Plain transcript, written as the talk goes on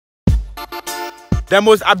The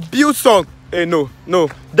most abused song. No.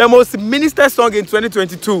 The most ministered song in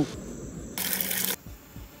 2022.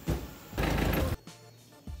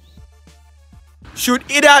 Should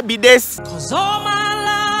either be this. 'Cause all my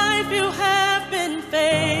life you have been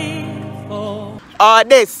faithful. Or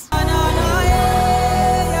this.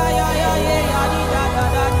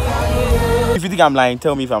 If you think I'm lying,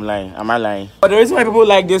 tell me if I'm lying. Am I lying? But the reason why people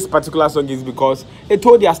like this particular song is because it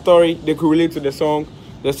told their story. They could relate to the song.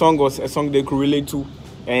 The song was a song they could relate to.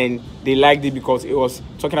 And they liked it because it was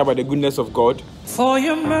talking about the goodness of God. For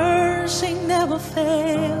your mercy never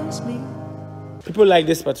fails me. People like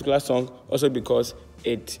this particular song also because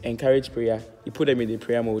it encouraged prayer. It put them in the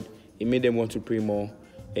prayer mode. It made them want to pray more.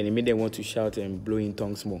 And it made them want to shout and blow in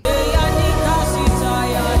tongues more.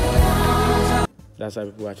 That's why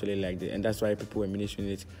people actually liked it. And that's why people were ministering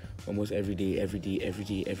it almost every day.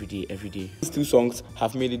 These two songs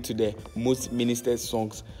have made it to the most ministered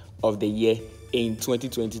songs of the year in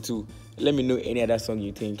 2022. Let me know any other song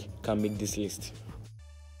you think can make this list.